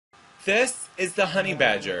This is the honey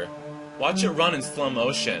badger. Watch it run in slow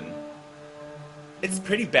motion. It's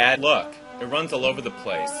pretty bad. Look, it runs all over the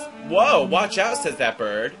place. Whoa, watch out, says that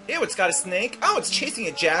bird. Ew, it's got a snake. Oh, it's chasing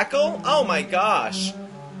a jackal. Oh my gosh.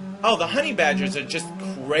 Oh, the honey badgers are just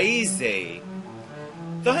crazy.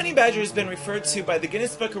 The honey badger has been referred to by the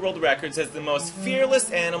Guinness Book of World Records as the most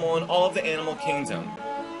fearless animal in all of the animal kingdom.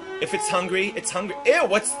 If it's hungry, it's hungry. Ew,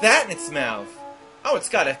 what's that in its mouth? Oh, it's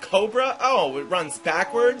got a cobra. Oh, it runs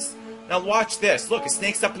backwards. Now watch this. Look, a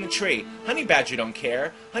snake's up in the tree. Honey badger don't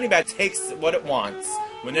care. Honey badger takes what it wants.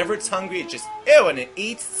 Whenever it's hungry, it just, ew, and it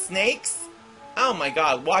eats snakes? Oh my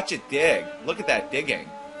god, watch it dig. Look at that digging.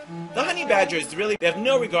 The honey badger is really, they have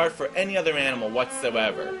no regard for any other animal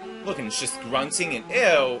whatsoever. Look, and it's just grunting and,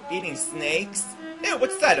 ew, eating snakes. Ew,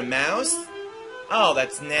 what's that, a mouse? Oh,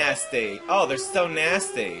 that's nasty. Oh, they're so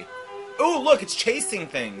nasty. Ooh, look, it's chasing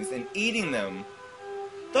things and eating them.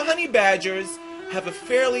 The honey badgers have a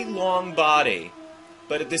fairly long body,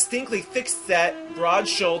 but a distinctly thick set, broad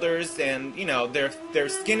shoulders, and, you know, their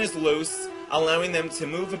skin is loose, allowing them to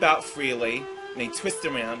move about freely, and they twist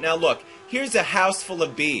around. Now look, here's a house full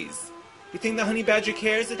of bees. You think the honey badger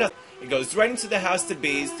cares? It doesn't. It goes right into the house of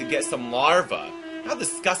bees to get some larvae. How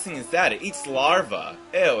disgusting is that? It eats larvae.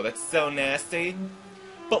 Ew, that's so nasty.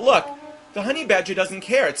 But look, the honey badger doesn't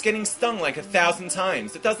care. It's getting stung like 1,000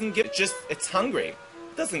 times. It doesn't give, it's hungry.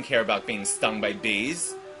 It doesn't care about being stung by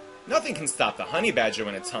bees. Nothing can stop the honey badger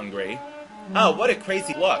when it's hungry. Oh, what a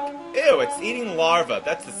crazy look. Ew, it's eating larvae.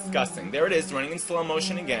 That's disgusting. There it is, running in slow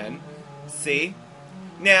motion again. See?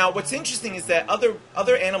 Now, what's interesting is that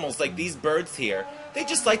other animals, like these birds here, they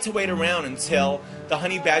just like to wait around until the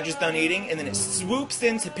honey badger's done eating, and then it swoops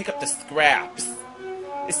in to pick up the scraps.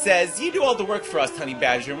 It says, you do all the work for us, honey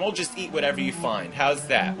badger, and we'll just eat whatever you find. How's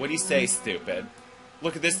that? What do you say, stupid?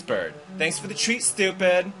 Look at this bird. Thanks for the treat,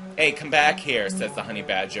 stupid. Hey, come back here, says the honey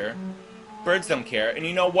badger. Birds don't care, and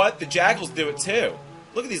you know what? The jackals do it too.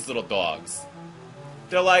 Look at these little dogs.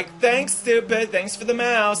 They're like, thanks, stupid. Thanks for the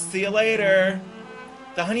mouse. See you later.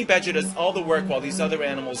 The honey badger does all the work while these other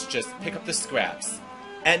animals just pick up the scraps.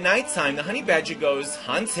 At nighttime, the honey badger goes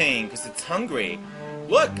hunting because it's hungry.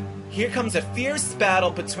 Look, here comes a fierce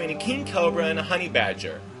battle between a king cobra and a honey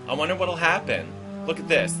badger. I wonder what'll happen. Look at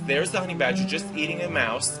this. There's the honey badger just eating a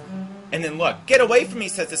mouse. And then look, get away from me,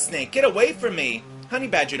 says the snake. Get away from me. Honey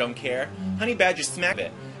badger don't care. Honey badger smack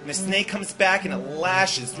it. And the snake comes back and it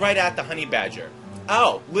lashes right at the honey badger.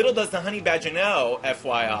 Oh, little does the honey badger know,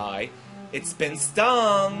 FYI, it's been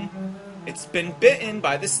stung. It's been bitten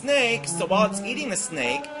by the snake, so while it's eating the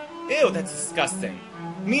snake, ew, that's disgusting.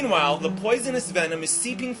 Meanwhile, the poisonous venom is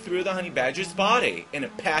seeping through the honey badger's body, and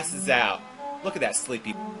it passes out. Look at that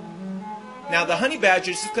sleepy. Now the honey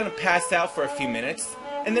badger is just going to pass out for a few minutes,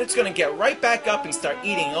 and then it's going to get right back up and start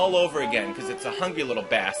eating all over again, because it's a hungry little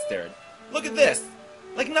bastard. Look at this.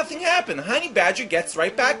 Like nothing happened. The honey badger gets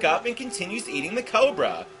right back up and continues eating the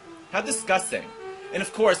cobra. How disgusting. And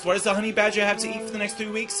of course, what does the honey badger have to eat for the next 3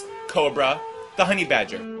 weeks? Cobra, the honey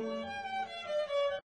badger.